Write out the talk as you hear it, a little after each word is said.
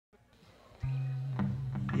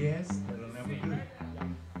Yes, that'll never do.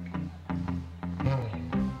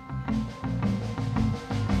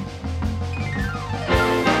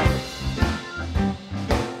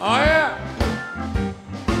 Oh yeah.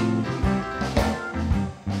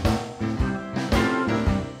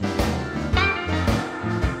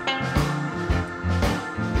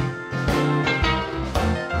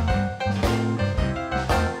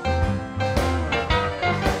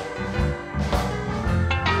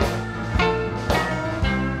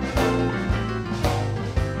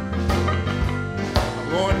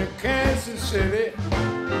 Going to Kansas City,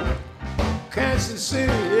 Kansas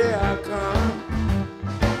City, here I come.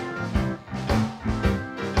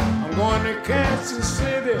 I'm going to Kansas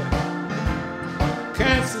City,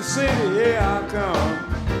 Kansas City, here I come.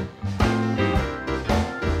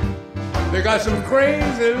 They got some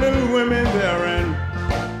crazy little women there, and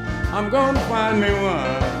I'm gonna find me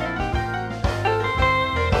one.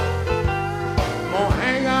 Gonna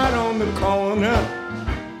hang out on the corner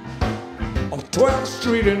of 12th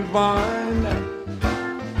Street and Vine.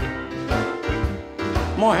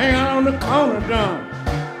 I'm gonna hang out on the corner down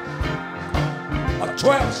of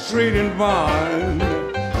 12th Street and Vine.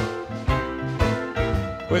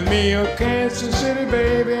 With me a Kansas City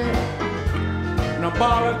baby and a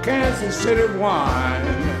bottle of Kansas City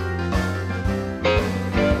wine.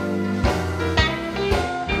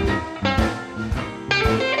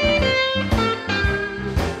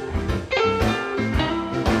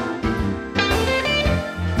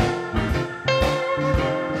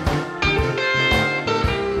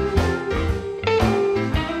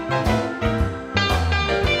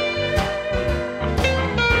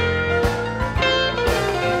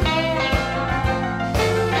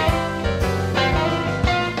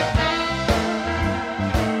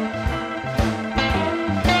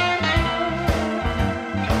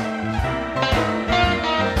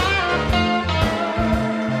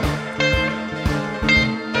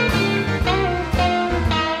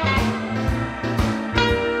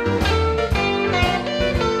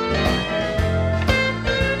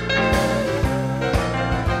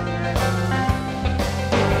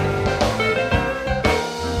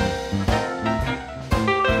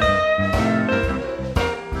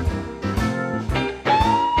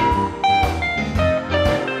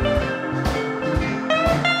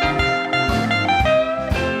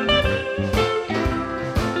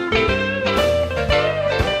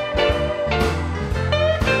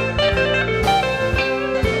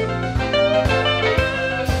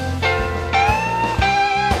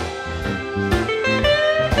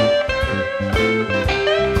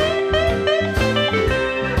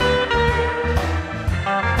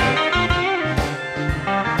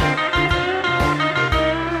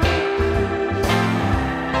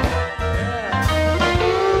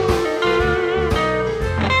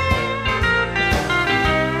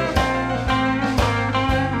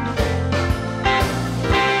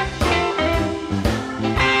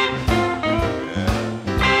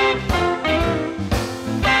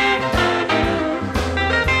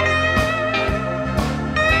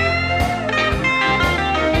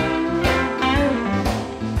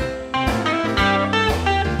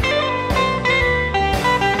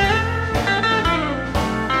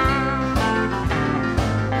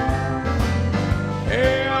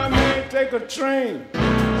 Take a train,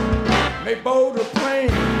 may board a plane,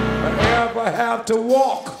 but if I have to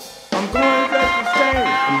walk, I'm going just the same.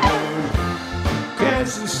 I'm going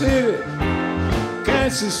Kansas City,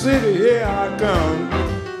 Kansas City, here I come.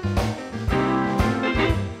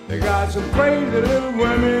 They got some crazy little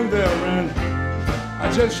women there, and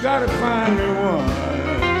I just gotta find me one.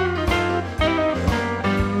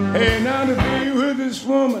 Hey, now to be with this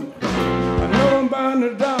woman, I know I'm bound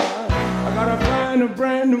to die. I gotta find a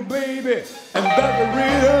brand new baby, and that's the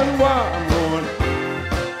reason why I'm going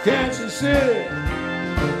Kansas City,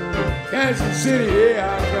 Kansas City, here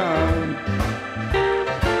I come.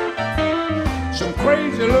 Some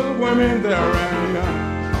crazy little women there, and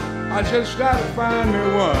I just gotta find me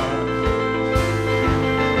one.